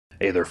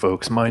Hey there,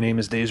 folks. My name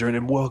is Dazerin,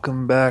 and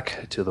welcome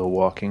back to The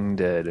Walking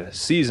Dead,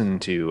 Season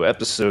 2,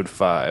 Episode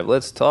 5.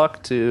 Let's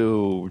talk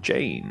to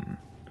Jane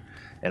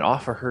and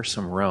offer her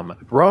some rum.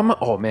 Rum?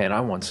 Oh, man,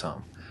 I want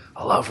some.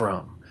 I love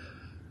rum.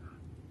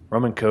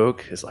 Rum and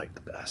Coke is like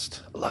the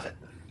best. I love it.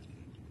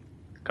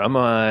 Come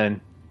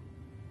on.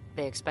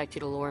 They expect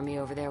you to lure me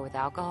over there with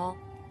alcohol?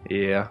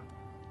 Yeah.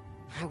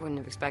 I wouldn't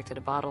have expected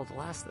a bottle to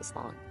last this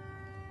long.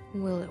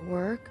 Will it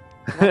work?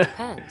 That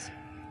depends.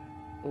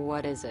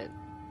 What is it?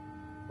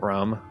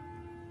 Rum.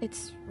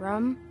 It's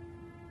rum?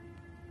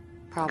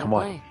 Probably. Come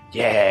on.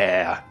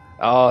 Yeah.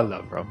 Oh, I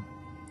love rum.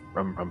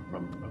 Rum, rum,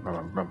 rum, rum, rum,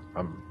 rum, rum,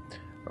 rum,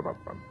 rum,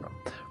 rum, rum.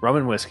 Rum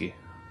and whiskey.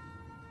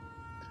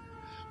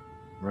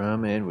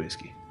 Rum and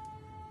whiskey.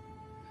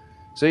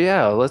 So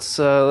yeah, let's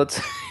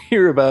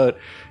hear about.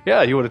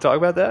 Yeah, you want to talk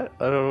about that?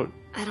 I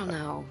don't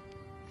know.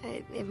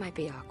 It might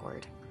be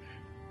awkward.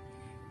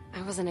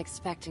 I wasn't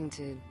expecting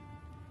to.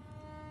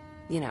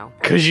 You know.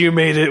 Because you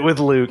made it with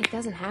Luke. It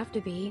doesn't have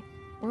to be.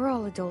 We're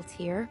all adults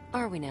here.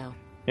 Are we now?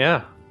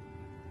 Yeah.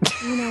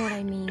 You know what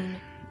I mean.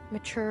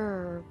 Mature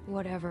or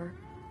whatever.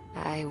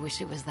 I wish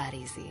it was that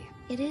easy.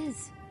 It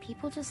is.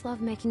 People just love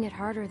making it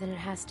harder than it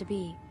has to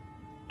be.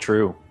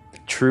 True.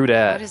 True Why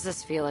dat. does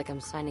this feel like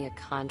I'm signing a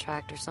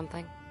contract or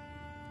something?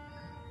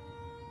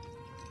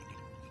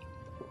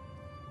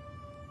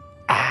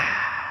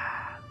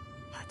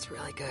 That's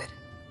really good.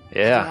 Have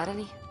you Yeah. had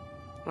any?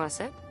 Want a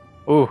sip?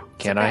 Ooh,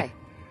 It's can okay.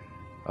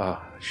 I?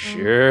 Oh,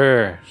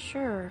 sure.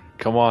 Sure.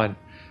 Come on.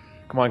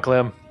 Come on,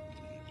 Clem.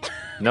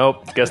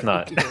 Nope, guess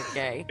not.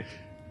 Okay.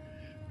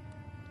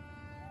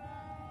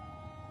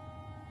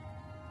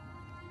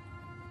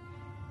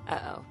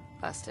 Uh-oh.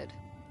 Busted.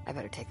 I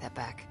better take that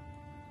back.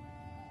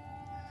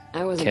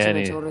 I wasn't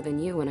Kenny. too much older than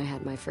you when I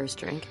had my first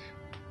drink.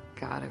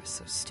 God, I was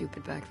so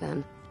stupid back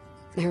then.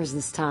 There was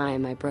this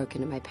time I broke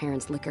into my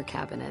parents' liquor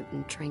cabinet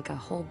and drank a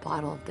whole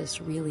bottle of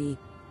this really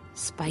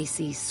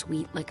spicy,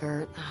 sweet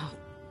liquor. Oh,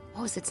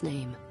 what was its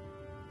name?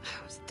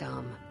 I was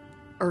dumb.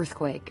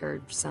 Earthquake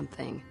or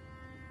something.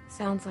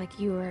 Sounds like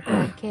you were a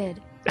bad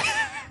kid.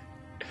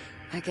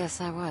 I guess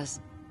I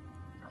was.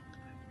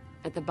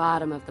 At the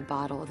bottom of the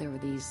bottle, there were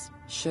these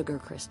sugar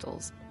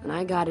crystals, and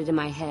I got it in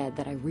my head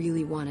that I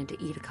really wanted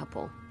to eat a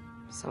couple.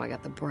 So I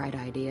got the bright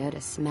idea to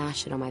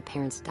smash it on my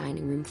parents'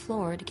 dining room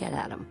floor to get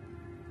at them.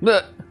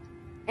 Bleh.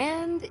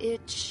 And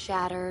it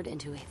shattered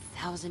into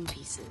 1,000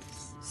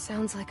 pieces.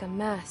 Sounds like a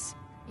mess.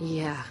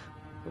 Yeah,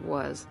 it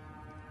was.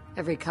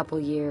 Every couple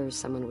years,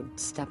 someone would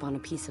step on a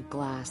piece of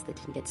glass that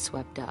didn't get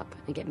swept up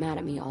and get mad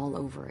at me all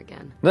over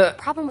again. Bleh.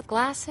 Problem with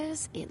glass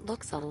is, it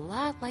looks a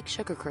lot like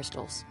sugar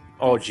crystals.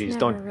 Oh, It's jeez, never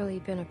don't. really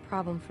been a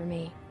problem for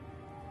me.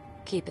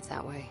 Keep it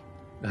that way.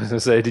 I was gonna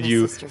say, did My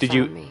you? sister Did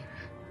found you? me,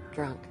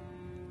 drunk,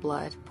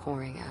 blood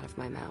pouring out of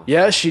my mouth.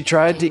 Yeah, she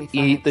tried Jamie to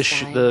thought eat I'd the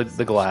died, the so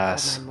she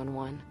glass. called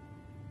 911.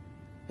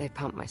 They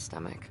pumped my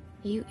stomach.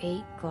 You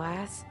ate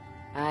glass?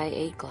 I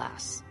ate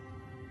glass.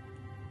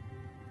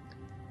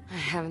 I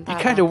haven't You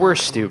thought kind about of were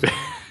that in a long stupid.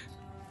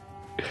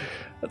 time.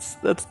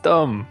 That's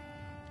dumb.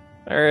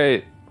 All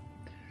right.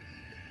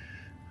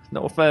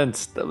 No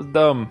offense, that was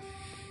dumb.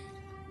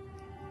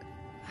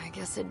 I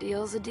guess a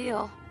deal's a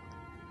deal.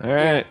 All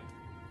right.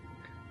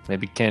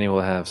 Maybe Kenny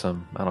will have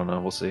some. I don't know.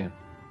 We'll see.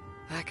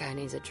 That guy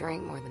needs a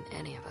drink more than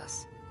any of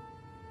us.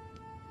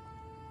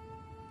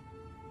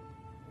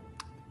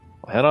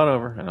 Well, head on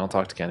over, and I'll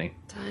talk to Kenny.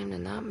 Time to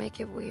not make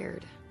it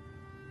weird.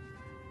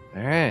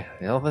 All right.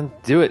 Well, then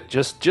do it.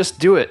 Just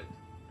do it.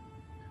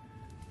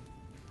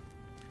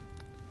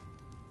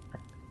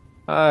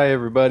 Hi,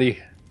 everybody.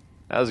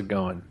 How's it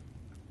going?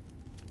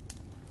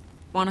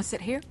 Want to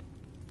sit here?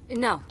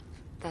 No,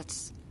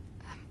 that's...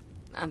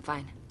 I'm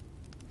fine.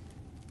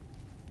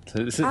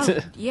 Oh,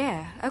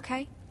 yeah,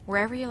 okay.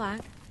 Wherever you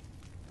like.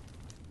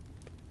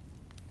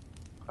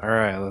 All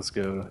right, let's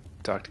go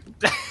talk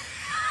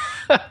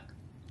to.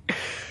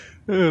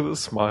 The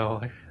smile,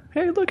 like,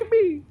 hey, look at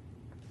me.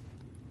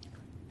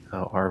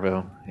 Oh,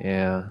 Arvo,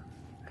 yeah.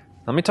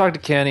 Let me talk to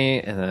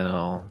Kenny, and then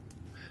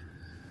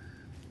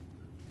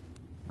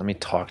let me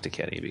talk to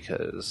Kenny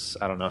because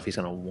I don't know if he's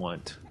gonna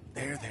want.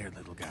 There,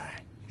 little guy.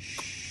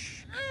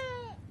 Shh.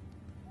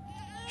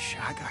 Shh,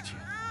 I got you.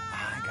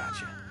 I got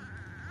you.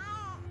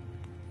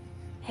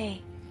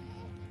 Hey,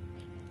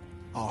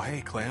 Oh,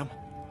 hey, Clem.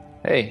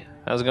 Hey,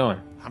 how's it going?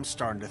 I'm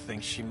starting to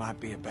think she might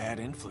be a bad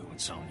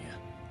influence on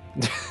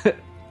you.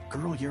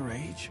 Girl your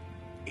age?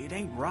 It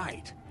ain't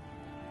right.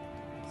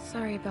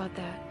 sorry about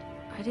that.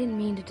 I didn't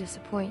mean to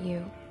disappoint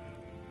you.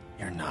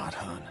 You're not,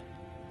 hun.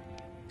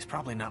 It's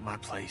probably not my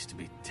place to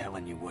be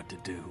telling you what to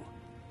do.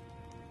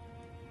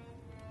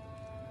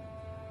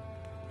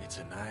 It's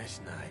a nice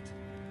night.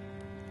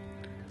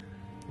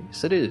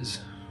 Yes, it is.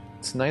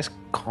 It's a nice,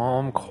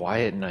 calm,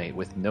 quiet night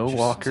with no Just,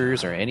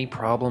 walkers or any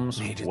problems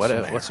needed what,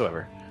 some air.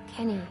 whatsoever.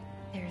 Kenny,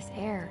 there's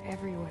air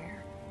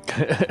everywhere.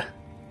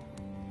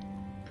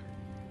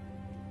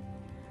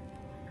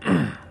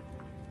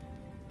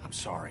 I'm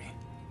sorry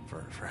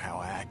for how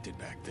I acted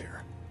back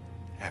there.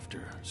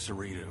 After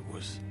Sarita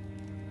was...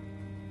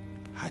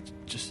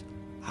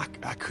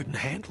 I couldn't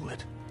handle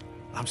it.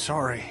 I'm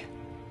sorry.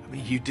 I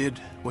mean, you did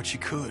what you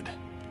could.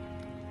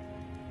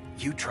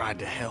 You tried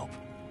to help,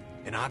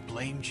 and I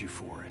blamed you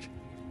for it.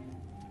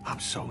 I'm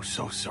so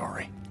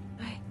sorry.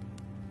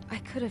 I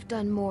could have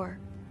done more.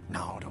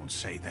 No, don't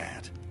say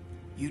that.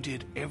 You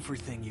did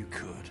everything you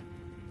could.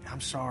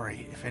 I'm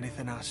sorry if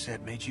anything I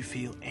said made you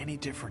feel any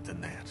different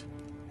than that.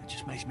 It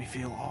just makes me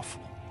feel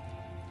awful.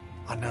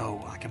 I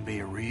know I can be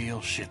a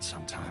real shit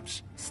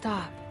sometimes.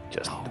 Stop.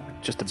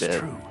 Just a It's bit.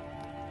 true.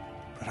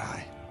 But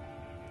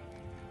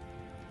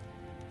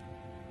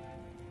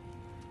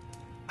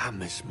I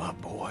miss my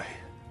boy.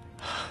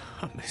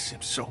 I miss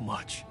him so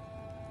much.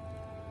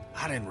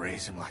 I didn't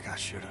raise him like I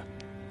should have.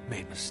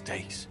 Made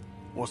mistakes.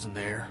 Wasn't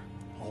there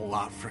a whole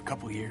lot for a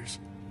couple years.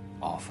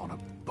 Off on a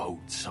boat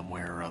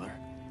somewhere or other.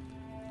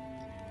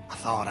 I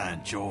thought I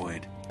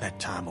enjoyed that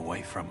time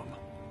away from him.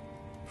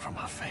 From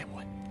my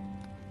family.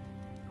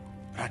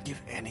 But I'd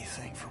give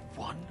anything for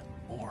one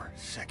more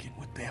second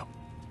with them.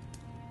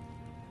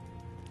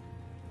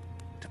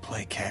 To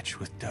play catch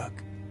with Doug.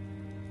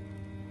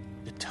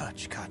 To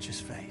touch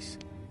Katja's face.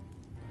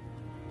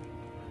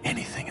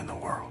 Anything in the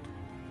world.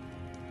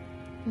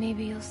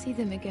 Maybe you'll see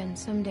them again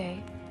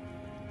someday.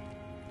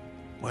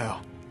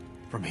 Well,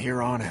 from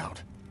here on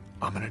out,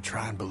 I'm gonna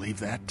try and believe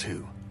that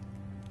too.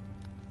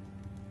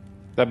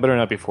 That better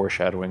not be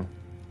foreshadowing.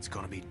 It's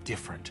gonna be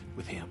different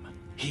with him.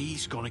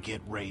 He's gonna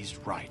get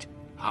raised right.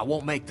 I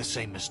won't make the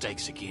same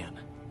mistakes again.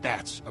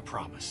 That's a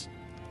promise.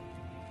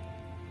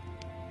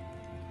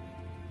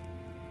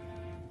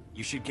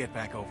 You should get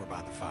back over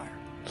by the fire.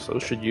 So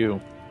should you.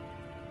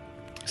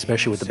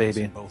 Especially with the Ain't no sense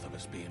baby. in both of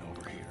us being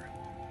over here.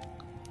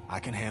 I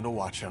can handle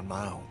watch on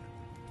my own.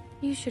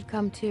 You should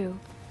come too.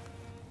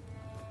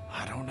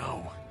 I don't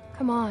know.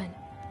 Come on.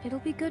 It'll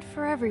be good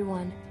for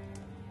everyone.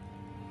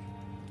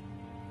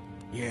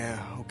 Yeah,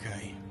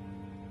 okay.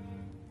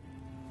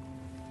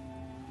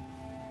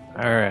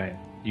 Alright,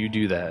 you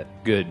do that.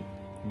 Good.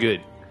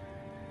 Good.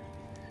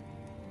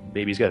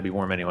 Baby's gotta be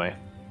warm anyway.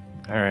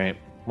 Alright.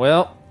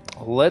 Well,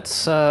 let's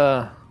it's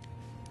a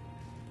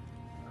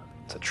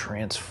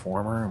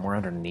transformer and we're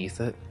underneath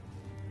it.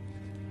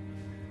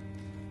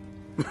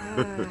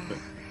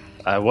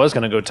 I was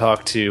gonna go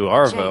talk to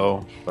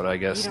Arvo, but I You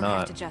guess don't have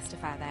not. to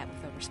justify that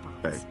with a response.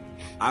 Hey,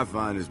 I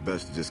find it's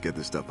best to just get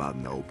this stuff out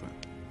in the open.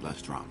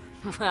 Less drama.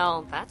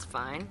 Well, that's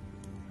fine.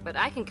 But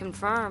I can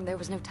confirm there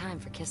was no time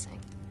for kissing.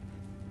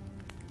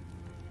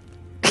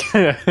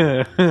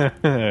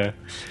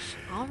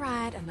 All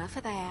right, enough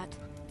of that.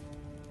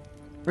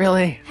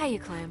 Really? Hey, you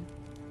Clem.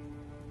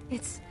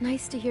 It's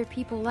nice to hear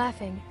people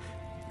laughing.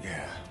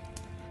 Yeah,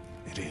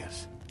 it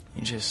is.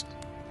 You just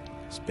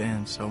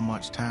spend so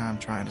much time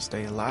trying to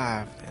stay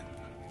alive that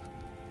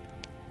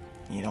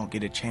you don't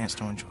get a chance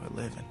to enjoy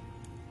living.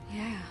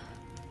 Yeah.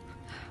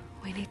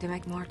 We need to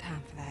make more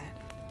time for that.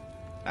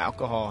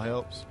 Alcohol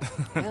helps.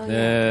 Hell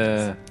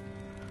Yeah.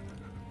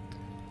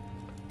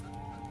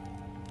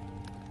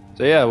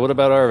 So yeah, what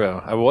about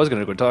Arvo? I was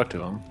gonna go talk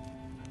to him.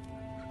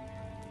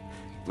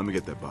 Let me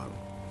get that bottle.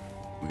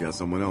 We got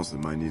someone else that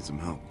might need some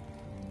help.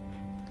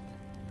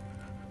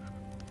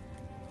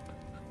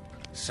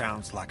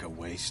 Sounds like a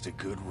waste of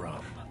good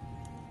rum.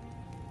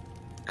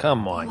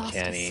 Come I on, lost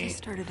Kenny. a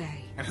sister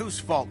today. And whose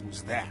fault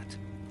was that?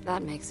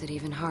 That makes it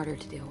even harder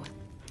to deal with.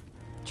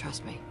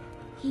 Trust me.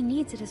 He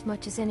needs it as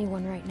much as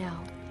anyone right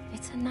now.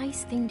 It's a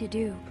nice thing to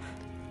do.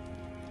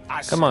 Come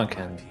on, said my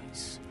Kenny.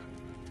 piece.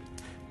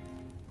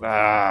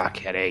 Ah,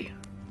 Kenny.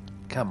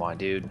 Come on,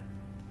 dude.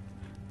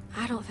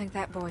 I don't think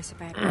that boy's a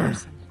bad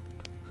person.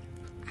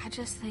 I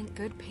just think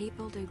good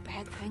people do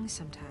bad things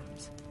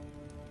sometimes.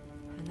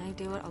 And they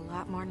do it a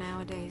lot more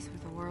nowadays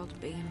with the world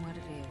being what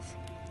it is.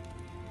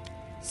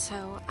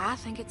 So I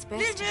think it's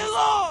best Leave to me just-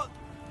 alone!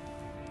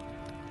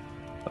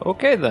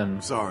 Okay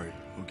then. Sorry,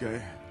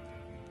 okay?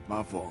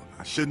 My fault.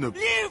 I shouldn't have...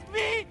 Leave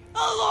me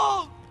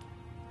alone!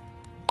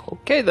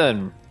 Okay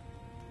then.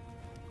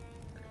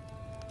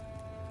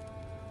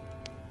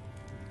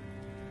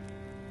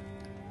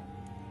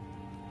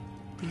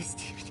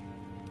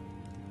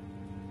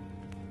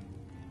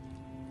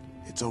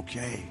 It's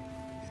okay.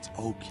 It's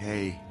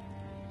okay.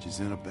 She's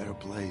in a better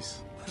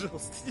place. It's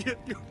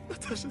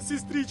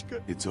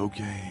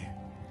okay.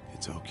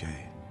 It's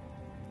okay.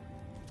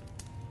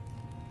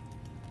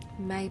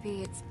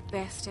 Maybe it's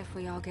best if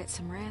we all get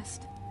some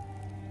rest.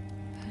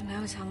 Who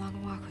knows how long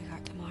a walk we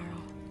got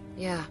tomorrow.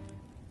 Yeah,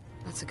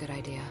 that's a good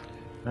idea.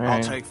 All I'll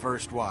right. take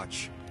first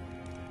watch.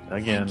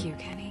 Again. Thank you,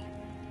 Kenny.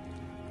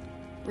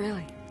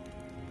 Really.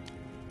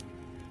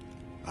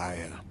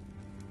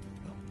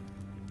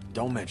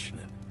 Don't mention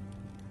it.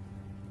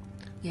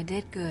 You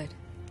did good.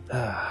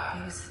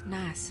 It was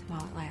nice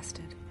while it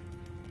lasted.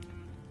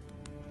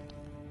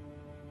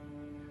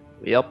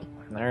 Yep.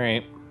 All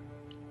right.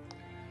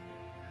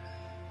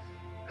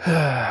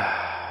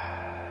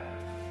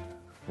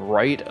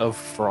 Rite of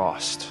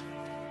Frost.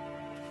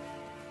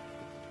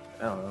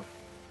 I don't know.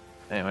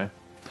 Anyway,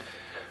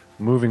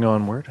 moving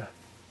onward.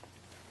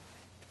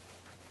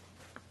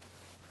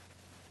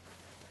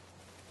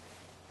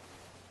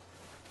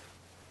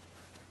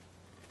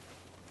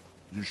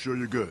 You sure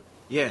you're good?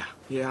 Yeah,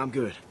 I'm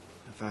good.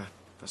 If I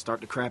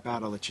start to crap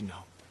out, I'll let you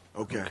know.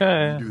 Okay.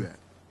 Okay. You do that.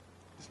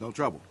 It's no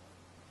trouble.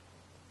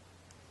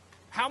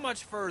 How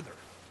much further?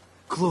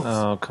 Close.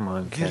 Oh, come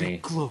on, Very Kenny.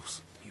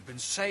 close. You've been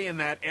saying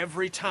that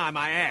every time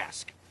I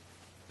ask.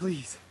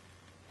 Please.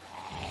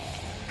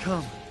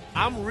 Come.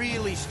 I'm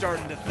really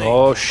starting to think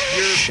Oh, you're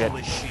shit. full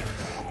of shit.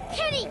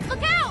 Kenny,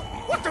 look out!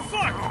 What the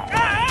fuck?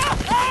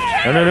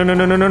 Ah! No, no, no,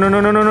 no, no, no, no, no,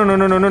 no, no, no,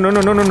 no, no, no,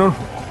 no, no, no, no.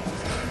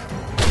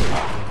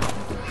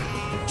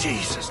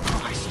 Jesus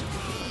Christ.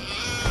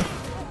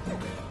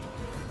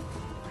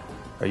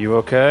 Are you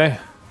okay?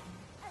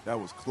 That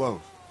was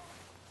close.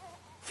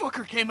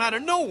 Fucker came out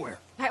of nowhere.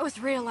 That was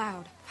real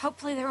loud.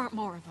 Hopefully there aren't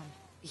more of them.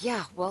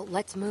 Yeah, well,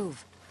 let's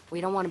move. We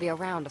don't want to be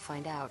around to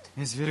find out.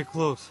 It's very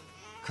close.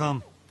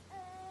 Come.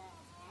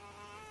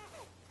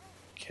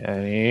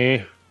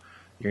 Kenny,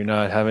 you're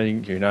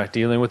not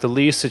dealing with the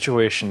Lee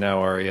situation now,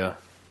 are you?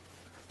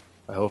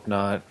 I hope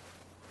not.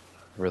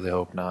 I really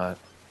hope not.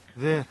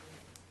 There.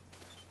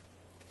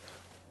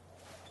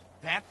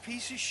 That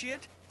piece of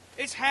shit?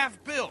 It's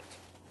half built.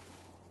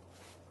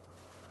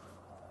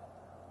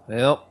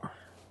 Well,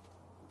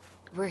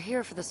 We're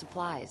here for the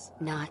supplies,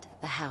 not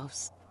the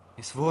house.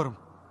 It's warm.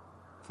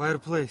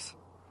 Fireplace.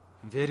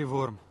 Very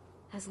warm.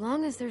 As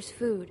long as there's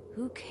food,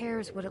 who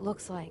cares what it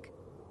looks like?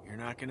 You're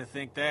not gonna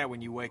think that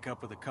when you wake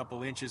up with a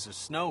couple inches of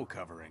snow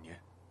covering you.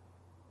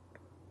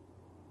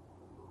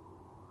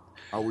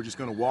 Are we just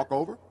gonna walk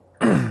over?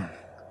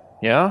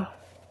 yeah,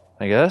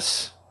 I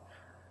guess.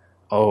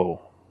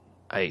 Oh,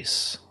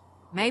 ice.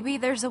 Maybe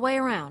there's a way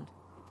around.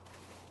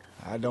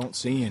 I don't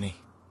see any.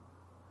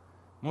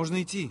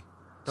 Можно идти.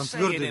 Там Say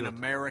it твердый in лед.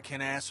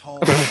 American, asshole.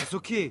 It's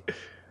okay.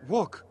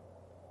 Walk.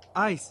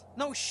 Ice.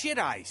 No shit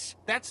ice.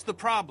 That's the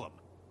problem.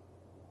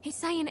 He's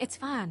saying it's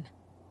fine.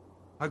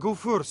 I go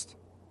first.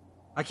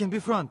 I can be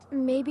front.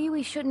 Maybe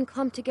we shouldn't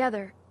clump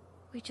together.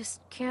 We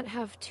just can't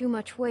have too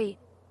much weight.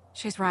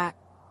 She's right.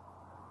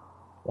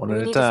 One We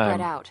at a need to spread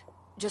time. out,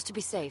 just to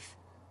be safe.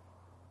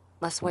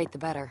 Less weight, the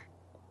better.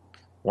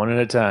 One at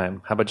a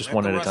time. How about just Let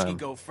one the at a Rusky time?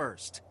 go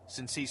first,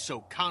 since he's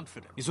so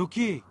confident. It's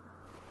okay.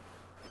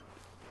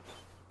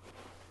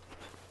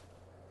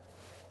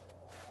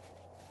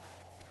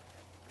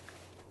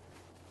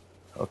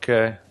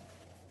 Okay.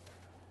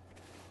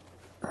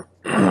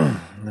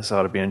 This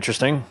ought to be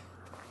interesting.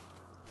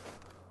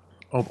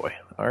 Oh boy.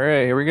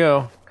 Alright, here we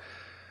go.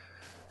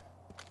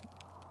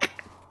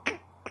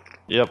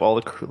 Yep, all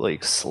the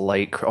like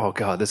slight. Oh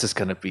god, this is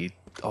gonna be.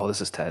 Oh, this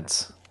is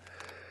tense.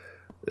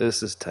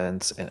 This is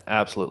tense and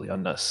absolutely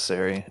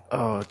unnecessary.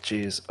 Oh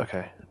jeez.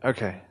 Okay.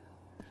 Okay.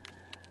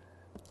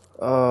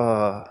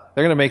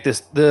 They're gonna make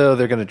this.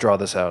 They're gonna draw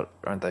this out,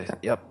 aren't they?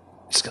 Yep.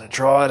 Just gonna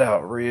draw it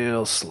out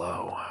real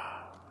slow.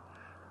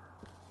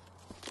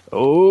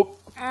 Oh.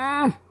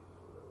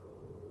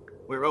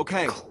 We're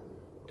okay.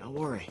 Don't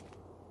worry.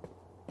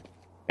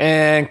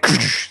 And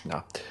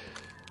no.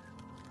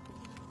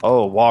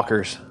 Oh,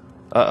 walkers.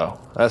 Uh-oh.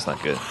 That's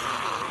not good.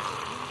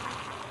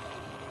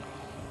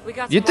 We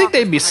got You'd some think they'd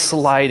walkers be behind us.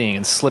 sliding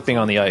and slipping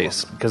on the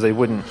ice because they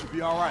wouldn't. Should be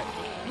all right.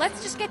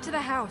 Let's just get to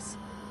the house.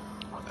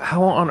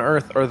 How on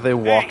earth are they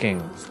walking?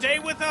 Hey, stay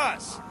with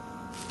us.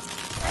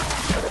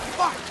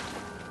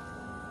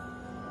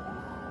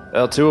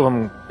 Well, two of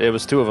them. It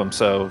was two of them.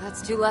 So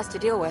That's two less to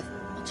deal with.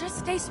 We'll just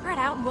stay spread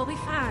out and we'll be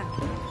fine.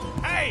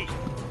 Hey,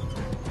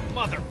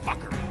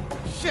 motherfucker!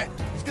 Shit!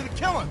 He's gonna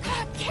kill him!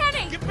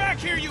 Kenny! Get back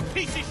here, you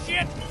piece of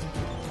shit!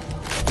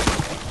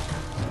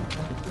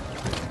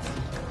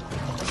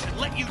 I should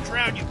let you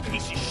drown, you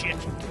piece of shit.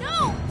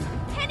 No!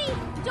 Kenny,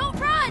 don't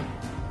run!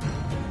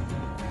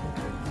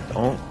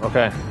 don't.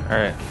 Okay. All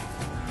right.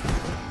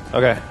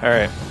 Okay. All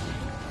right.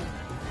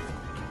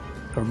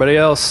 Everybody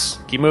else,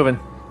 keep moving.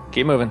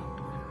 Keep moving.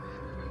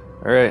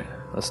 All right.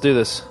 Let's do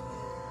this.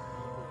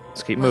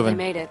 Let's keep Well, they moving.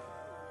 made it.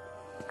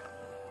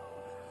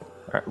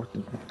 All right,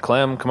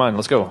 Clem, come on,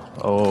 let's go.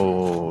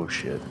 Oh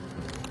shit.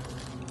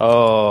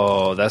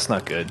 Oh, that's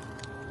not good.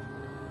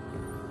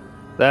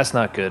 That's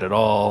not good at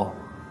all.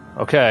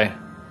 Okay.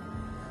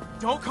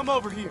 Don't come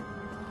over here.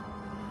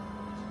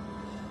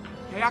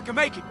 Hey, I can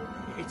make it.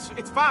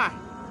 It's fine.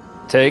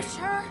 Take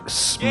Sure?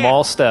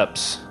 small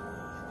steps.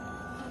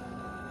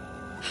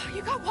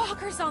 You got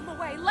walkers on the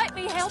way. Let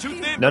me help Too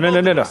you. thin. No, for no, no,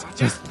 both no, of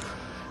no. us.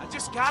 I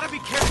just gotta be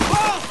careful.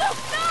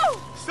 Oh!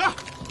 No!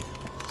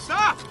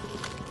 Stop!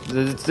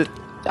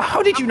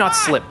 How did you not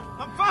fine. slip?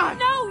 I'm fine.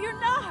 No, you're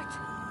not!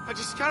 I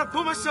just gotta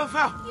pull myself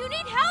out. You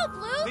need help,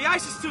 Luke! The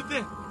ice is too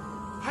thin.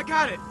 I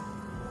got it.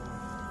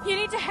 You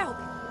need to help.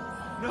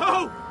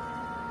 No!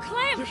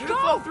 Clem, You're gonna go!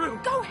 fall through.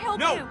 Go help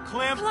No, him.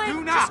 Clem,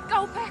 do not. Just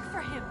go back for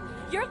him.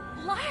 You're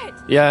light.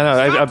 Yeah, no,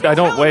 Stop I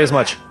don't telling weigh me as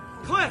much.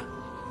 that. Clem,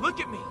 look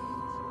at me.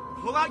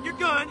 Pull out your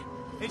gun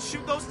and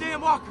shoot those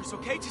damn walkers,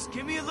 okay? Just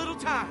give me a little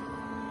time.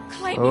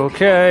 Clem, you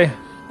Okay. can,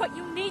 but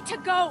you need to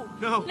go.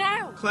 No.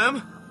 Now.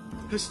 Clem,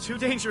 it's too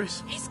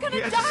dangerous. He's gonna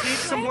Yeah, I die, just need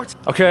some Clem. more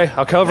time. Okay,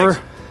 I'll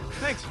cover.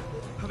 Thanks.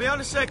 I'll be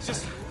on a sec.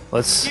 Just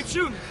Let's. keep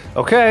shooting.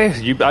 Okay,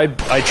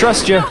 I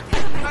trust you.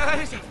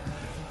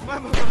 My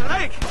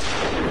leg.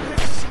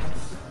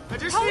 I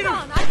just Hold need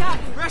on. him. I got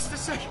you. Rest a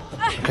second.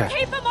 Okay.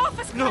 Keep him off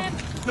us, No, Clem.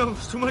 no,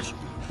 it's too much.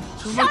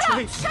 Too Shut much up.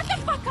 weight. Shut the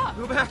fuck up.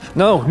 Go back.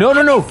 No, no,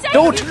 no, no!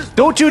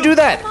 Don't you do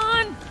that! Come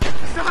on.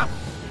 Stop.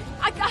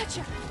 I got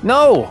you.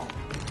 No!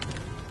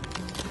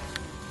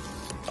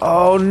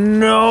 Oh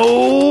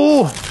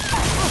no!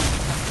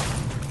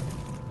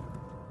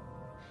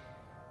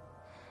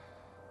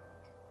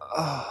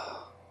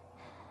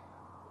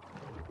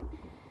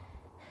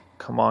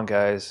 Come on,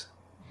 guys.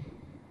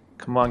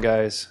 Come on,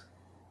 guys.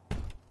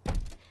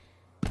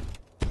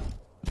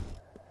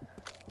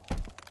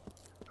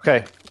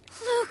 Okay.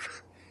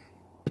 Luke!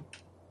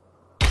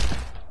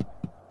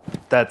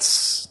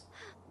 That's...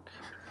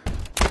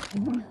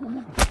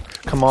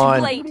 Come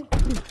on. Late.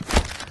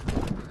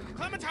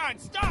 Clementine,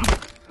 stop.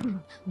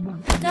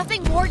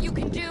 Nothing more you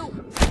can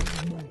do!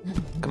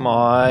 Come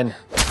on.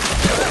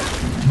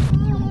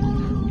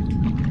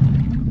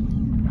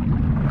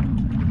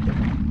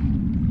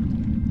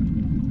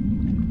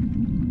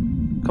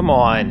 Come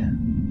on.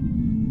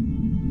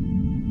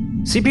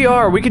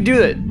 CPR, we could do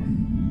it.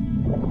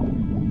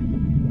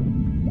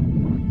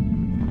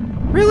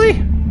 Really?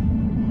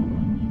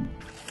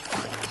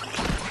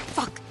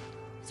 Fuck.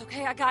 It's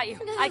okay. I got you.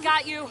 I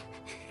got you.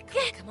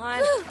 Come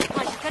on. Come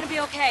on. You're gonna be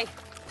okay.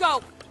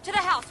 Go to the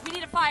house. We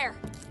need a fire.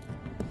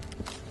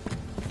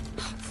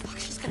 Oh, fuck.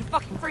 She's gonna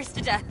fucking freeze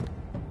to death.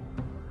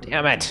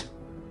 Damn it.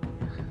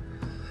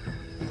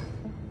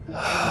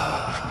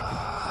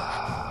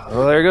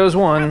 Well, there goes How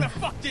one. the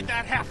fuck did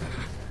that happen?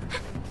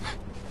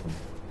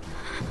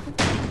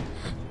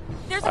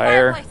 There's a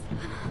Fire. fireplace.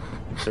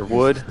 Is there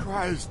wood?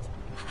 Christ.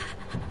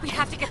 We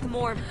have to get them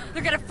warm.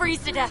 They're gonna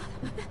freeze to death.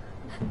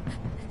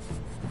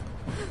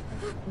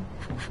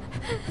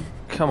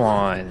 Come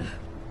on.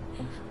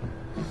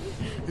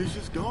 He's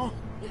just gone.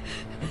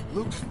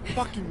 Luke's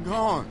fucking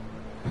gone.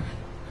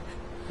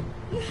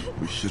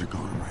 We should have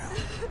gone around.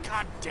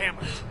 God damn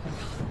it.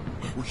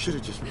 We should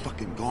have just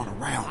fucking gone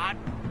around. God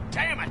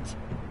damn it.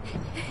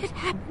 It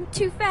happened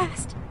too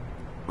fast.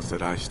 Once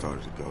that ice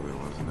started to go, there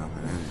wasn't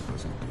nothing any of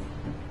us could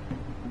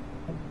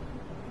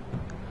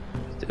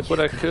do. Did what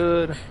I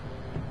could.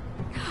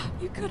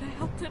 You could have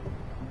helped him.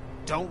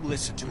 Don't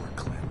listen to her,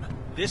 Clem.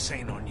 This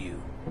ain't on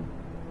you.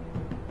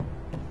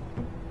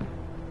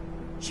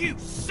 You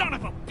son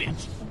of a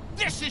bitch!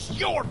 This is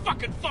your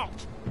fucking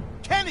fault!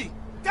 Kenny,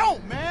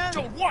 don't, man!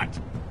 So what?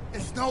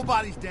 It's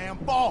nobody's damn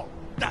fault.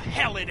 The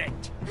hell it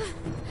ain't!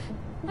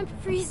 I'm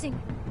freezing.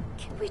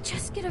 Can we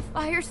just get a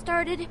fire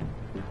started?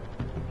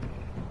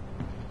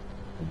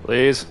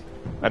 Please.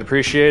 I'd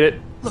appreciate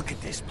it. Look at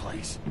this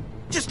place.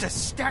 Just a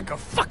stack of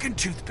fucking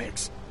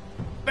toothpicks.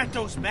 Bet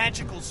those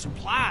magical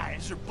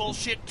supplies are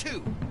bullshit too.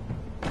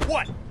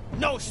 What?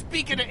 No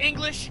speaking of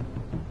English?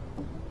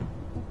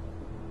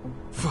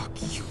 Fuck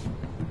you.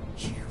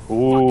 You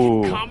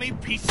Ooh. fucking commie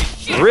piece of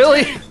shit!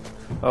 Really?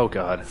 Oh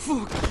god.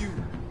 Fuck you.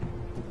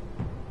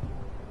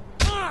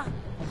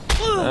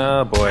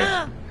 Oh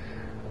boy.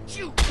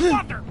 You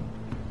mother!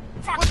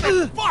 What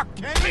the fuck,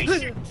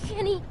 Kenny?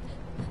 Kenny,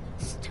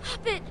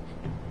 stop it.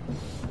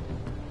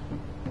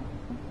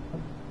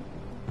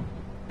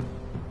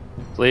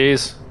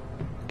 Please.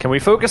 Can we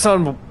focus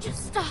on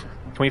Just stop.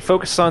 Can we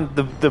focus on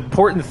the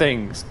important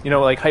things? You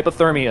know, like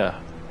hypothermia.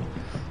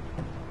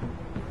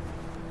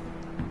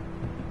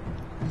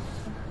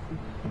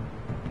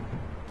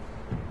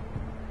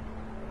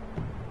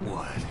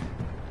 What?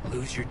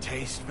 Lose your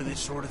taste for this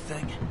sort of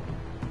thing?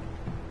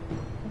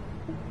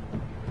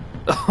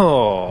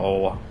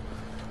 Oh.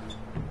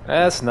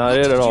 That's not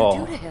it at all.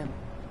 What did you do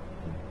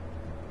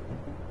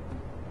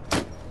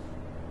to him?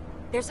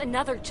 There's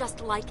another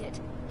just like it.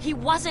 He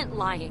wasn't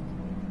lying.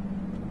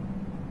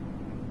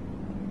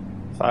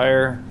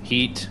 Fire,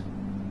 heat.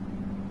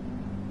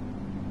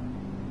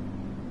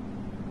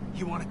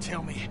 You want to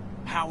tell me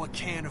how a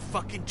can of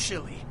fucking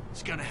chili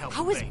is gonna help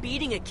How a is baby?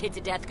 beating a kid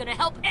to death gonna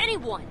help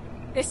anyone?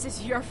 This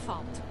is your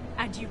fault,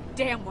 and you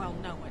damn well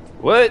know it.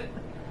 What?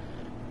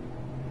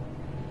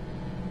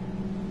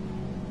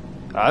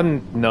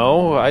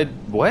 No,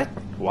 what?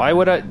 Why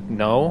would I?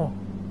 No.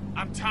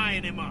 I'm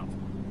tying him up.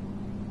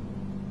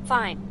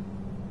 Fine.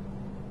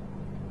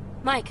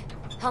 Mike,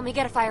 help me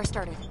get a fire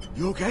started.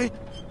 You okay?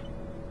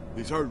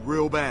 He's hurt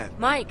real bad.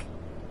 Mike!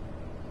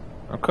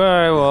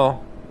 Okay,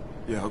 well.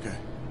 Yeah, okay.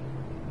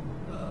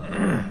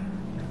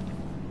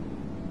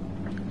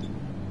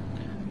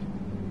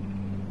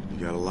 You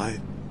got a light?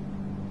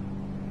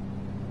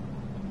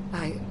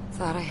 I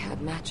thought I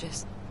had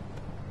matches.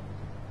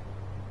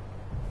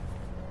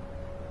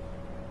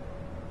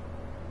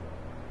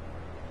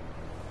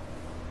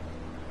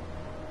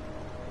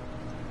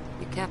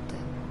 You kept it.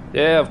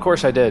 Yeah, of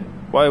course I did.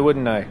 Why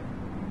wouldn't I?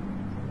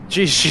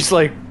 Jeez, she's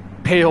like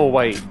pale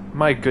white.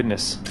 My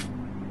goodness.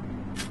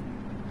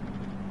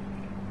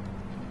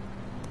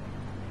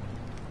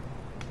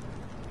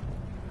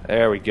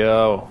 There we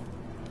go.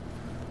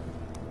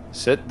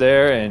 Sit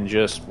there and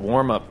just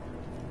warm up.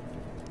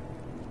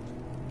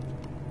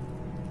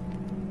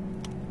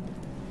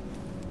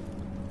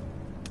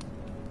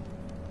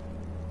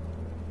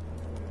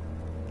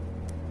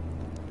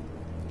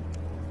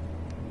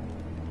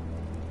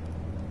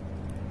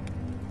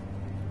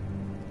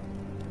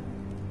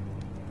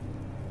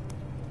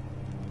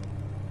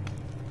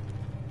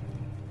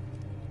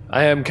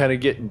 I am kind of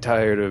getting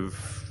tired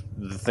of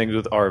the things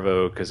with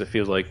Arvo because it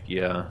feels like,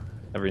 yeah,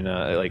 every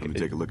now like. Let me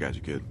take a look at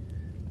you, kid.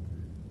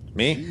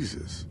 Me?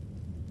 Jesus.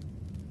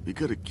 He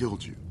could have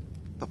killed you.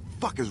 The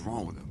fuck is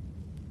wrong with him?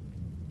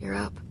 You're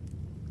up.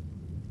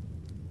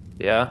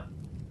 Yeah,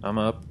 I'm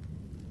up.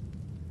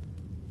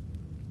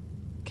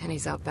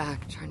 Kenny's out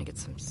back trying to get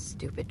some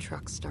stupid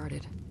truck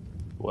started.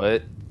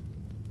 What?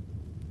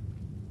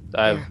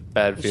 I have Here, a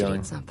bad you should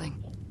feeling. eat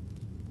something.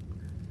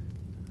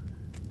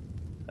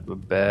 I have a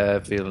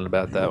bad feeling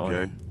about that okay?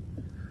 one.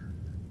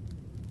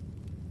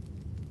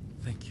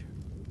 Thank you.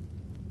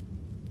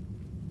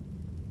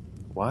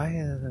 Why?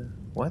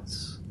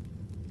 What's?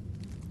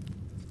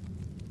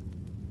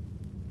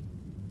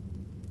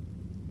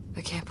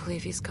 I can't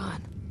believe he's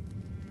gone.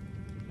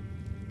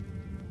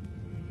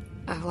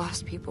 I've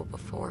lost people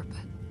before,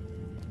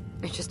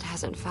 but it just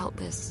hasn't felt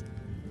this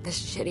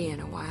shitty in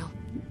a while.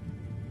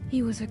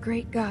 He was a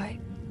great guy.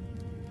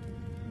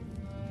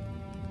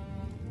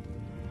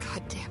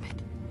 God damn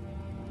it.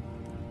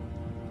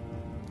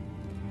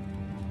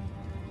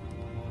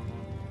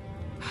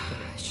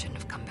 I shouldn't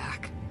have come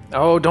back.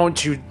 Oh, don't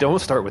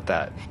start with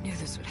that. I knew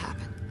this would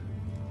happen.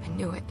 I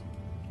knew it.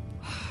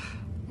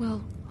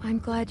 Well, I'm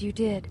glad you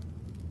did.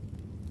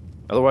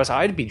 Otherwise,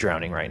 I'd be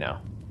drowning right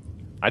now.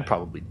 I'd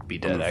probably be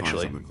I'm dead, gonna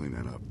actually. Find something to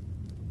clean that up.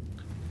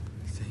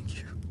 Thank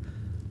you.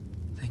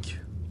 Thank you.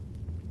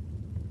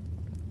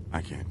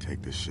 I can't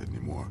take this shit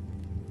anymore.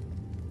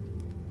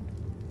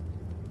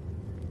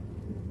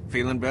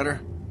 Feeling better?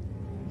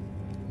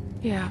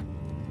 Yeah.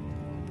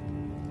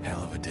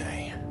 Hell of a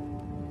day.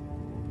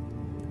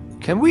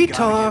 Can we Gotta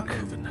talk?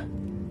 get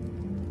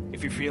moving.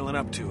 If you're feeling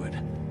up to it,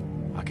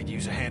 I could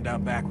use a hand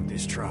out back with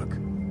this truck.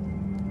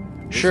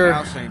 This Sure.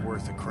 house ain't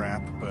worth a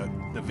crap, but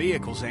the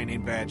vehicles ain't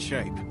in bad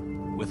shape.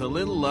 With a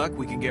little luck,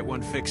 we can get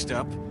one fixed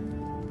up.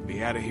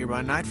 Be out of here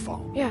by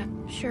nightfall. Yeah,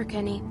 sure,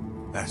 Kenny.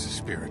 That's the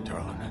spirit,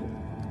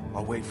 darling.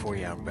 I'll wait for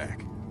you out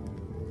back.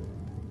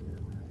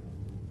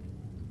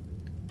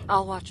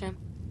 I'll watch him.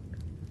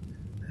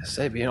 I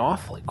say being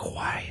awfully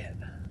quiet.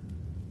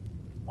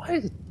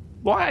 Why?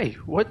 Why?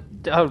 What?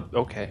 Oh,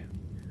 okay.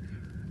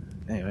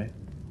 Anyway.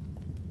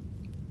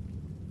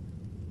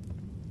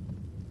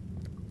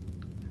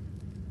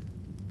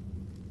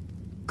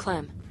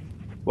 Clem,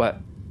 What?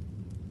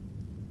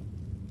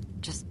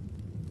 just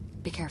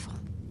be careful.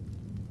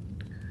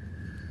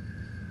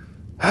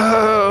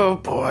 Oh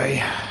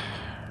boy.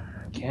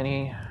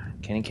 Kenny.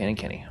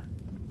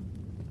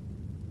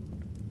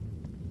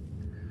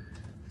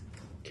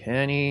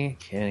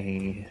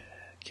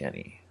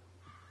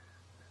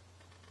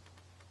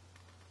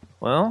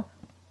 Well,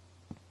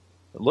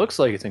 it looks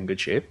like it's in good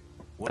shape.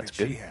 What That's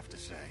did good. she have to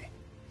say?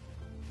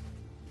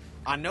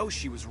 I know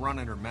she was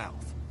running her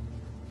mouth.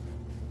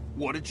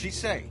 What did she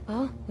say?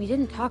 Well, we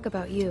didn't talk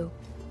about you.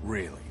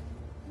 Really?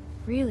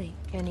 Really,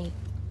 Kenny.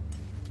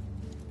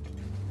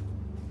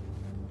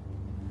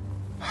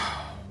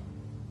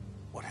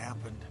 What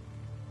happened?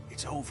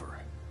 It's over.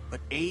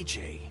 But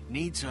AJ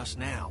needs us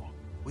now.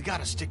 We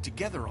gotta stick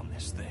together on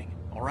this thing,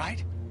 all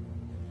right?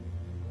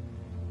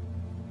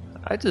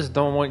 I just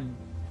don't want.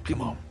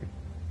 Come on.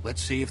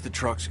 Let's see if the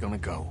truck's gonna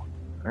go.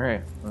 All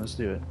right, let's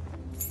do it.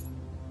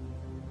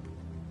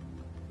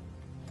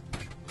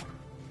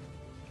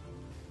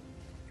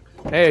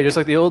 Hey, just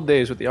like the old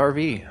days with the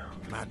RV.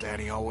 My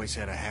daddy always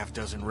had a half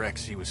dozen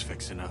wrecks he was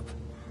fixing up.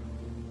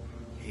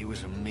 He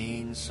was a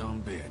mean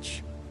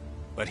sumbitch.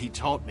 But he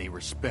taught me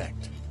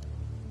respect.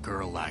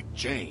 Girl like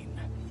Jane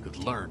could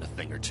learn a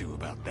thing or two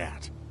about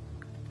that.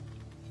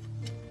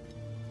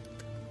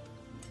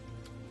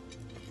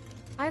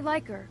 I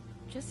like her.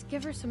 Just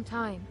give her some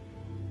time.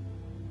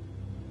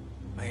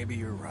 Maybe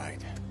you're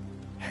right.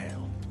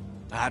 Hell,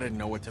 I didn't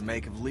know what to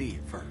make of Lee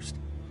at first.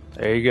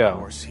 There you Of go.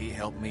 course, he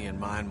helped me in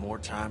mine more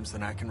times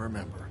than I can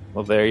remember.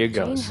 Well, there you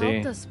go. Jane See,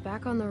 helped us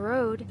back on the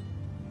road.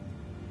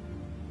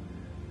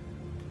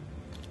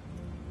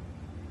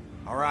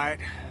 All right,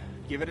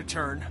 give it a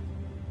turn.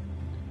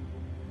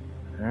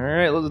 all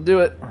right, let's do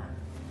it.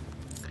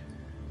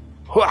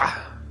 Hwah!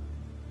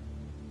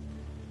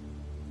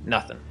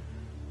 Nothing.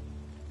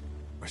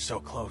 We're so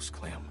close,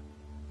 Clem.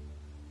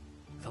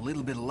 With a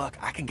little bit of luck,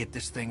 I can get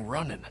this thing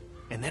running,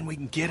 and then we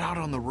can get out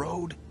on the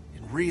road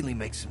and really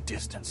make some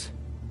distance.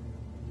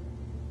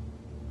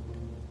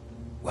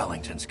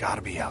 Wellington's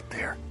gotta be out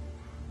there.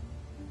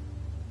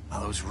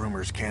 Now, those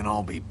rumors can't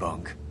all be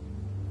bunk.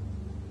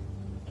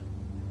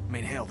 I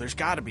mean, hell, there's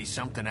gotta be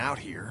something out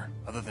here,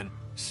 other than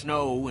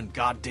snow and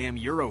goddamn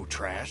Euro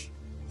trash.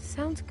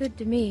 Sounds good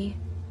to me.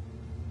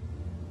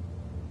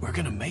 We're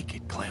gonna make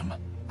it, Clem.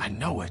 I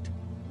know it.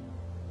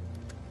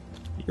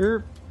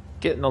 You're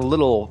getting a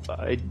little All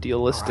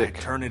idealistic.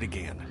 right, turn it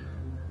again.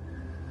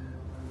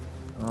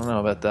 I don't know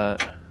about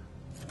that.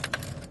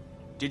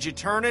 Did you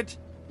turn it?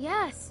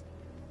 Yes.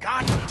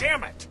 God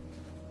damn it!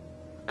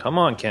 Come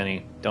on,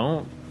 Kenny.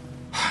 Don't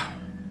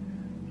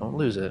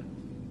lose it.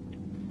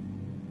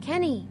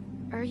 Kenny,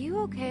 are you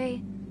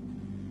okay?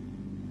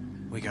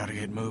 We gotta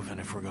get moving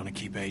if we're gonna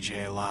keep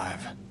AJ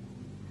alive.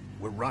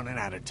 We're running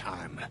out of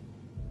time.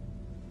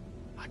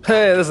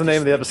 Hey, that's the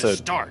name of the episode.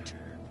 Start.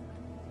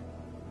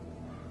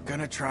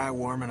 Gonna try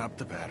warming up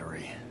the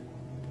battery.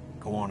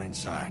 Go on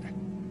inside.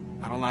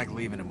 I don't like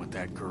leaving him with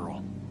that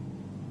girl.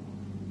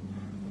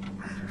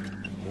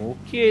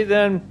 Okay,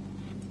 then.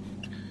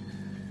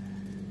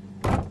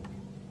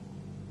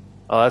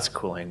 Oh, that's a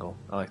cool angle.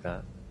 I like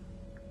that.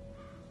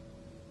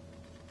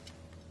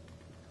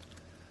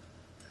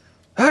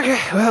 Okay,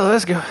 well,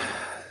 let's go.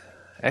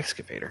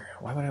 Excavator.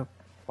 Why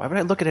would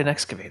I look at an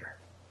excavator?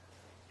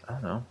 I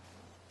don't know.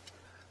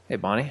 Hey,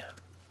 Bonnie.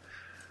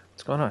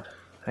 What's going on?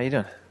 How you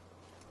doing?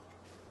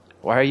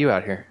 Why are you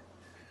out here?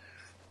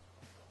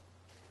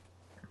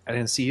 I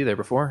didn't see you there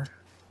before.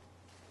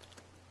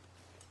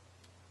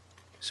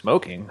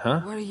 Smoking,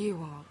 huh? What do you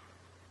want?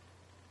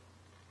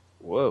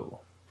 Whoa.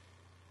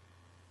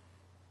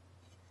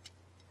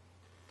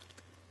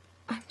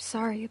 I'm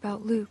sorry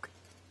about Luke.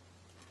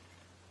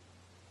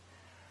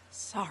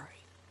 Sorry.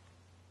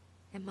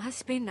 It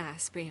must be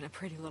nice being a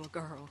pretty little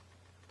girl.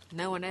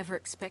 No one ever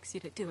expects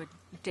you to do a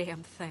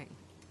damn thing.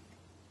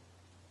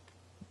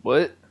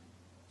 What?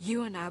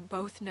 You and I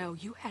both know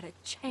you had a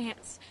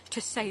chance to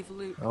save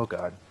Luke. Oh,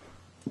 God.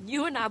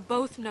 You and I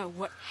both know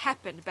what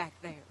happened back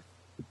there.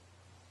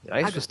 The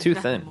ice I've was got too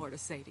nothing thin. more to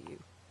say to you.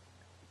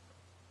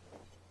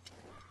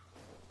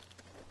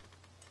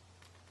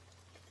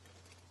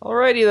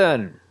 Alrighty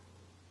then.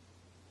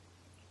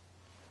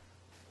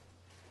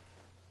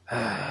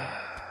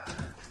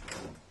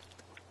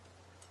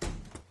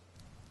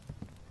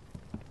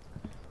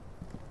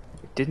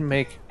 It didn't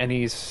make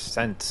any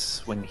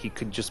sense when he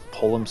could just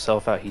pull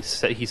himself out. He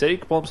said he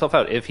could pull himself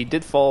out. If he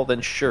did fall, then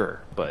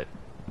sure, but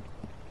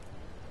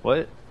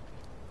what?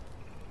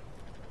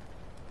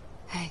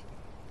 Hey,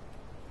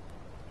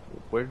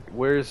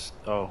 Where's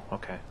oh,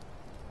 okay.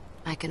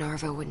 Mike and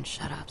Arvo wouldn't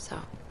shut up, so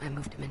I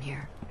moved him in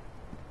here.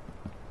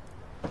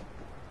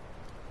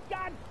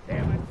 God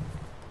damn it!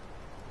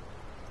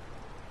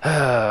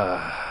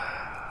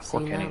 Poor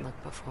Seen Kenny. that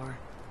look before.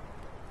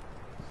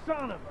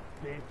 Son of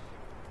a bitch!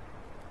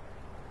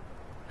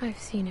 I've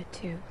seen it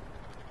too.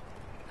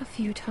 A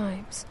few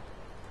times.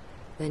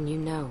 Then you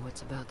know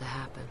what's about to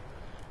happen.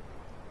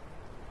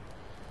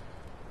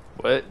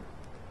 What?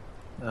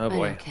 Oh I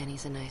boy. know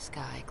Kenny's a nice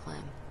guy,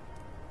 Clem.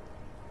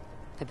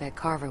 I bet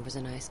Carver was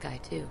a nice guy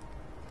too.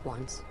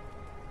 Once.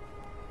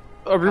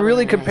 Are we Probably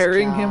really had a nice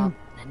comparing job him?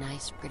 and a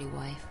nice, pretty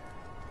wife.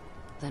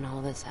 Then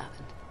all this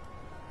happened.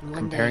 And one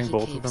Comparing day he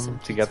both of caved them some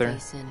kid's together?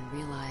 face in and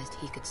realized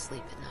he could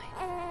sleep at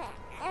night.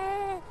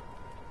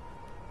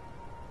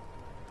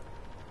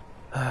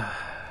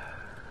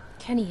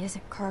 Kenny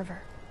isn't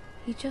Carver.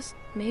 He just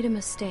made a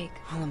mistake.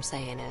 All I'm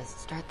saying is,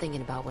 start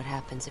thinking about what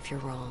happens if you're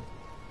wrong.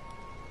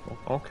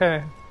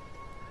 Okay.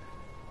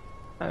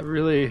 I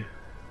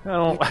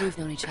don't. You two have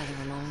known each other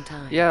a long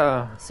time.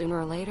 Yeah. Sooner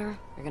or later,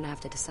 you're gonna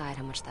have to decide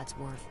how much that's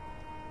worth.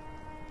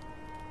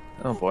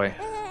 Oh boy.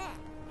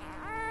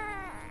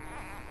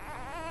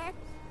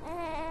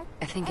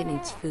 I think it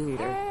needs food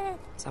or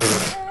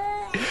something.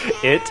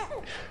 It?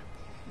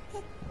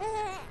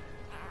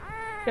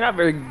 You're not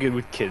very good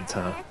with kids,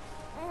 huh?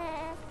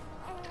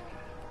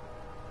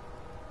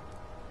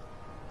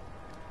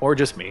 Or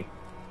just me.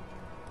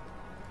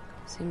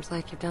 Seems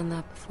like you've done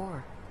that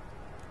before.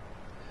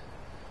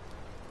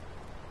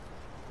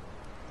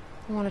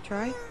 Want to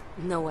try?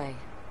 No way.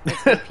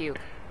 It's gonna puke.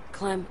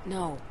 Clem,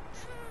 no.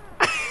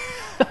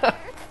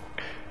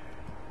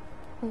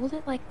 Hold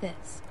it like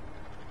this.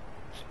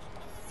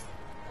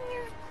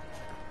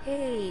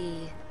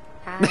 Hey.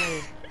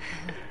 Hi.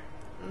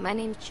 My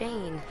name's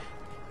Jane.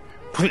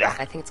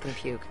 I think it's gonna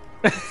puke.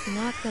 It's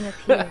not gonna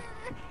puke.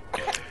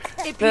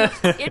 It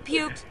puked. It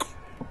puked.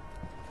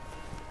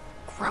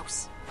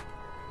 Gross.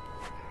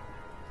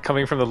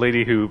 Coming from the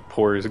lady who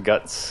pours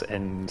guts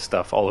and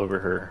stuff all over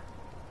her.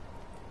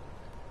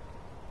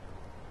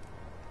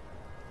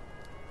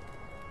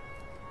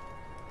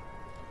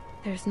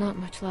 There's not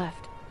much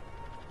left.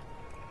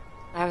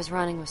 I was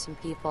running with some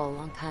people a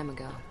long time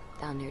ago,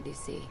 down near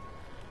DC.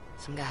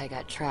 Some guy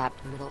got trapped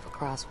in the middle of a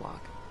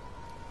crosswalk.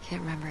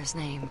 Can't remember his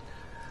name.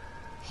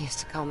 He used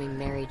to call me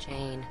Mary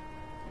Jane.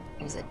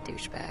 He was a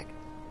douchebag.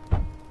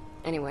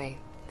 Anyway,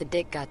 the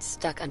dick got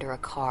stuck under a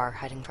car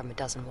hiding from a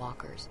dozen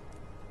walkers.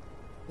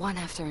 One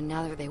after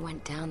another, they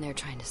went down there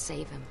trying to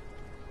save him.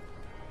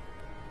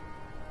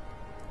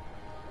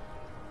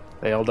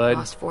 They all died?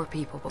 Lost 4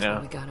 people before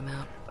we got him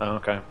out. Oh,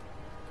 okay.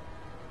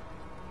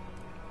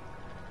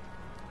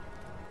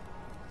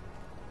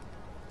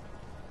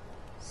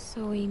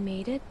 So he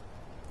made it?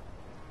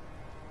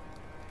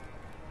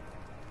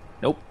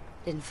 Nope.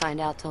 Didn't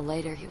find out till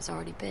later he was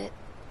already bit.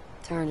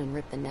 Turned and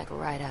ripped the neck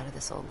right out of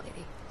this old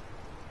lady.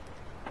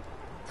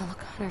 The look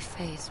on her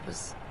face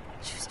was...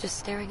 she was just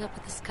staring up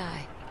at the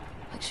sky,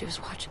 like she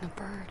was watching a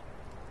bird.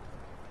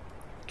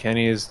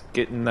 Kenny is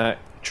getting that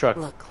truck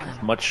Look,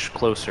 Clem. much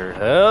closer.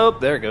 Oh,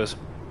 there it goes.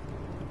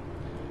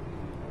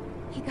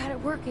 He got it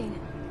working.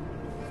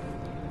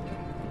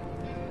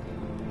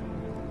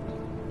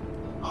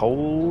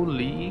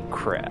 Holy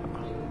crap.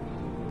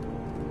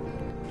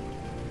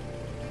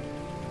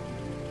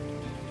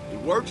 It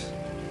works?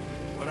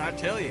 What'd I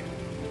tell you?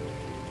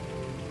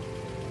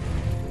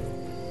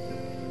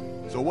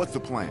 So what's the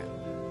plan?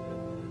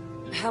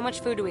 How much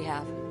food do we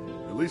have?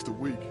 At least a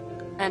week.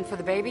 And for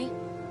the baby?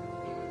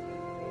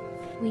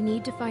 We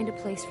need to find a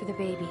place for the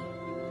baby.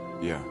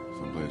 Yeah,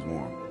 someplace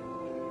warm.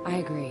 I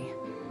agree.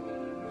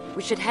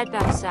 We should head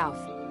back south.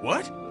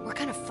 What? We're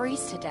gonna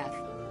freeze to death.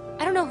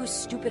 I don't know whose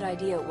stupid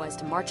idea it was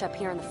to march up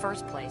here in the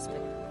first place, but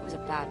it was a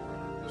bad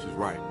one. She's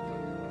right.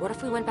 What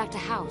if we went back to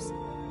House?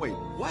 Wait,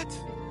 what?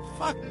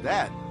 Fuck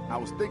that. I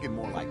was thinking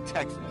more like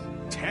Texas.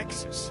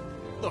 Texas?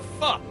 The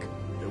fuck?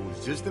 It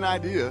was just an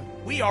idea.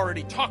 We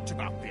already talked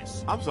about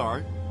this. I'm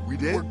sorry. We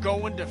did? We're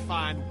going to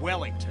find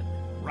Wellington.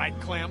 Right,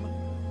 Clem?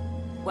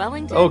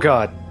 Wellington? Oh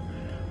God.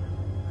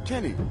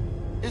 Kenny,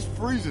 it's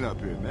freezing up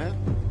here, man.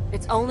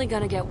 It's only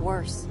gonna get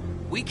worse.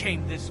 We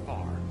came this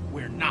far.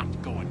 We're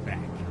not going back.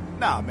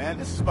 Nah, man,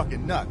 this is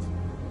fucking nuts.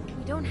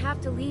 We don't have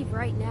to leave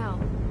right now.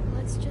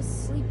 Let's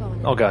just sleep on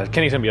it. Oh God.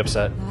 Kenny's gonna be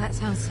upset. Well, that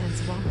sounds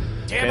sensible.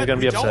 Damn Kenny's it, gonna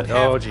be we don't upset.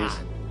 have Oh jeez.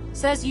 time.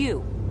 Says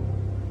you.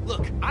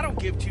 Look, I don't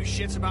give two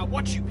shits about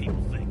what you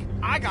people think.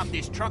 I got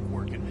this truck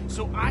working,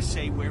 so I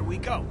say where we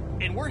go.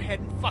 And we're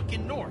heading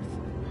fucking north.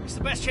 It's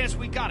the best chance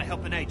we got of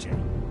helping AJ.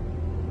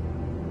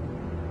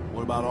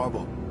 What about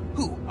Arvo?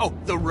 Who? Oh,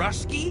 the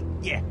Rusky?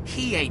 Yeah,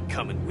 he ain't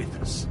coming with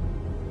us.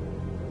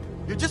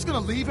 You're just gonna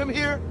leave him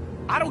here?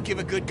 I don't give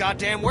a good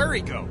goddamn where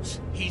he goes.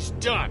 He's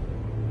done.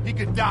 He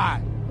could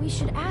die. We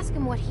should ask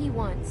him what he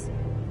wants.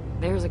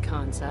 There's a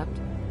concept.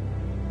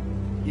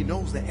 He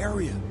knows the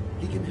area.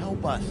 He can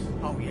help us.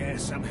 Oh yeah,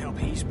 some help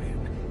he's been.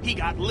 He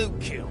got Luke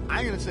killed. I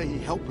ain't gonna say he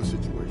helped the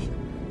situation,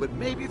 but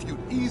maybe if you'd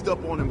eased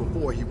up on him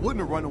before, he wouldn't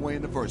have run away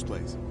in the first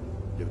place.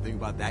 You ever think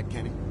about that,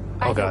 Kenny?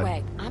 Oh, Either God.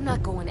 way, I'm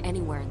not going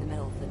anywhere in the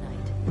middle of the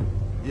night.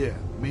 Yeah,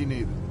 me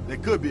neither. There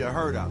could be a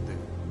herd out there.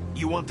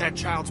 You want that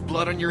child's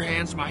blood on your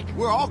hands, Mike?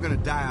 We're all gonna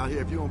die out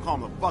here if you don't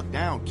calm the fuck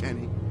down,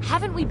 Kenny.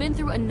 Haven't we been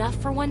through enough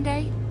for one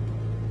day?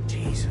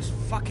 Jesus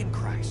fucking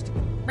Christ.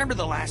 Remember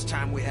the last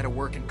time we had a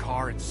working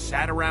car and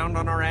sat around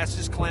on our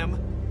asses, Clem?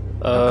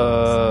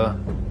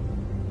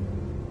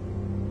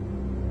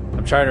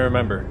 I'm trying to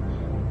remember.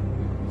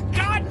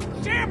 God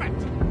damn it!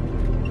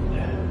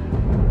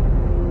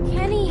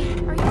 Kenny,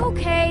 are you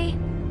okay?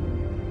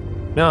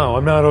 No,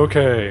 I'm not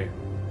okay.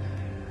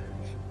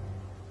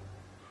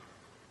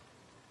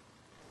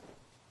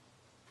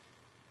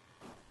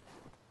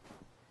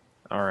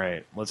 All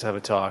right, let's have a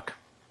talk.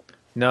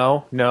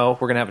 No,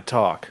 we're gonna have a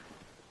talk.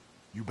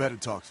 You better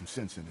talk some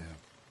sense into him.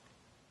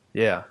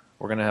 Yeah,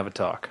 we're gonna have a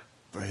talk.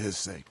 For his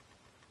sake.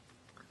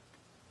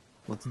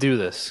 Let's do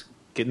this.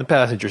 Get in the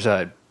passenger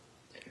side.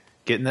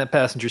 Get in that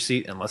passenger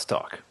seat and let's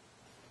talk.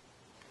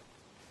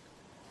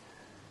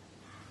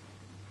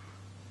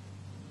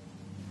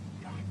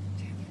 God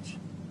damn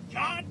it.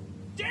 God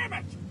damn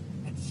it!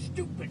 That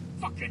stupid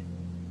fucking...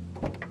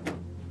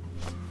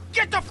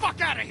 Get the fuck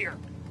out of here!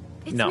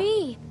 It's No.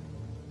 me.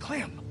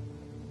 Clem.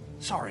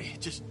 Sorry,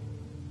 just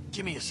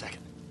give me a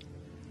second.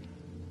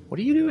 What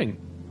are you doing?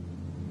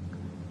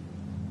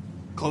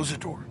 Close the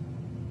door.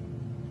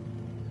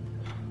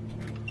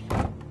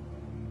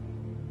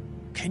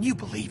 Can you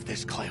believe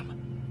this, Clem?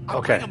 I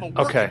Okay, bring 'em a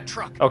working okay,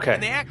 truck, okay.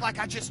 and they act like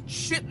I just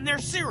shit in their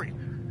cereal.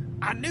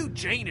 I knew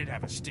Jane'd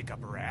have a stick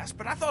up her ass,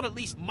 but I thought at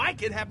least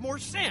Mike'd have more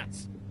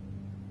sense.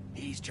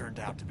 He's turned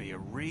out to be a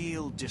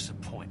real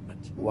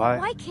disappointment. Why?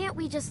 Why can't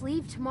we just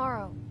leave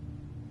tomorrow?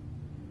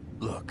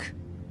 Look,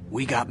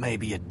 we got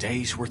maybe a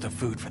day's worth of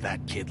food for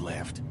that kid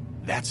left.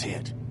 That's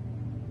it.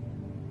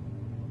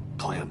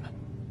 Clem,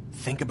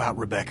 think about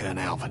Rebecca and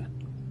Alvin.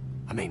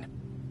 I mean,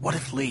 what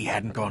if Lee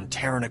hadn't gone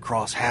tearing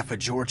across half of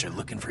Georgia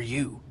looking for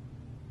you?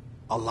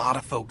 A lot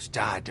of folks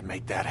died to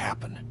make that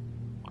happen.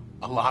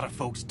 A lot of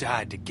folks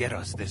died to get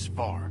us this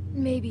far.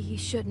 Maybe he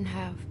shouldn't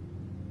have.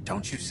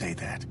 Don't you say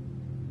that.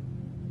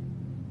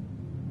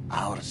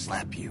 I ought to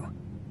slap you.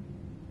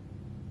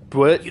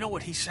 What? You know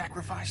what he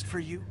sacrificed for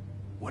you?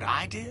 What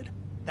I did?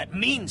 That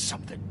means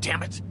something,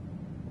 damn it!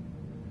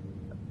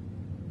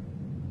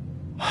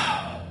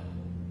 I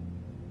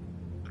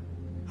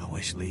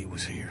wish Lee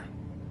was here.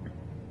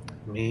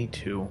 Me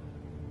too.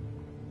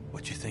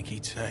 What you think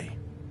he'd say?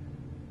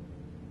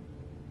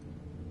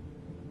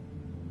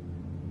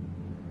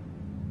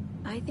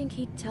 I think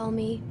he'd tell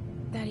me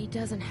that he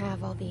doesn't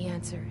have all the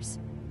answers.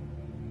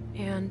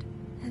 And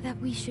that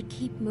we should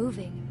keep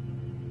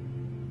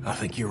moving. I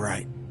think you're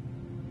right.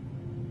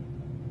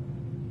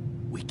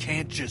 We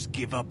can't just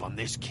give up on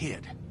this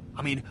kid.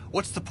 I mean,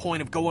 what's the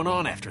point of going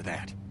on after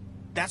that?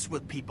 That's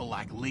what people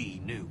like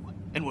Lee knew,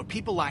 and what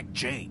people like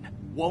Jane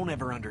won't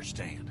ever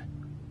understand.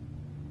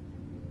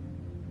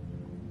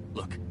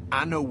 Look,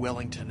 I know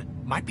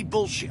Wellington might be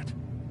bullshit,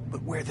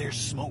 but where there's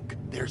smoke,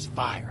 there's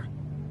fire.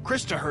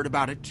 Krista heard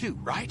about it too,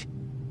 right?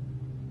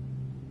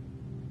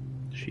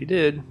 She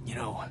did. You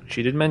know,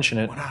 She did mention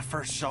it. when I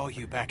first saw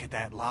you back at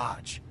that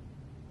lodge,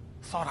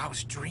 thought I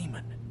was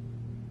dreaming.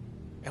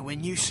 And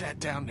when you sat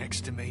down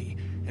next to me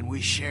and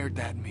we shared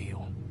that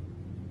meal,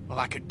 well,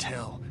 I could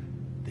tell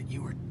that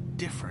you were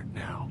different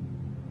now,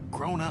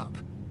 grown up.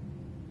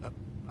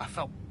 I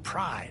felt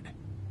pride,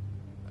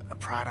 a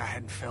pride I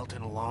hadn't felt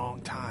in a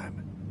long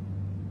time.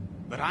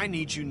 But I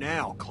need you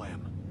now,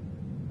 Clem.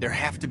 There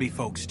have to be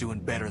folks doing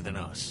better than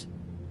us.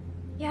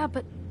 Yeah,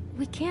 but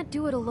we can't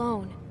do it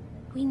alone.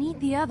 We need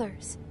the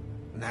others.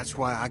 And that's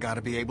why I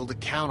gotta be able to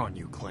count on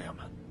you,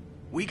 Clem.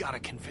 We gotta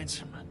convince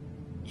him.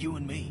 You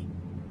and me.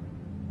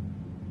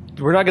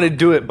 We're not going to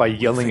do it by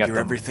yelling at Figure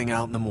them. everything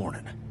out in the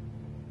morning.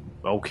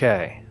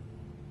 Okay.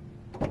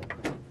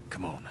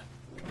 Come on.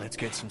 Let's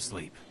get some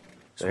sleep.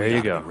 There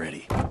you go. Be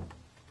ready.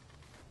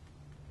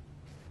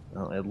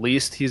 Well, at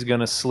least he's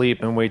going to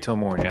sleep and wait till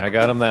morning. I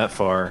got him that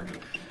far.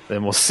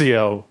 Then we'll see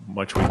how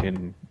much we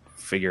can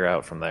figure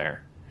out from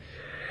there.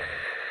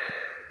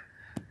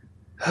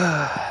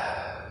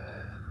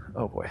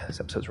 Oh boy, this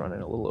episode's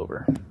running a little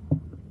over.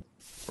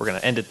 We're going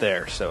to end it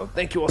there. So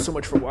thank you all so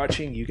much for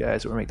watching. You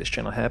guys will make this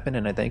channel happen,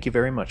 and I thank you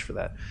very much for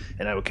that.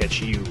 And I will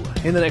catch you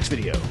in the next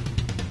video.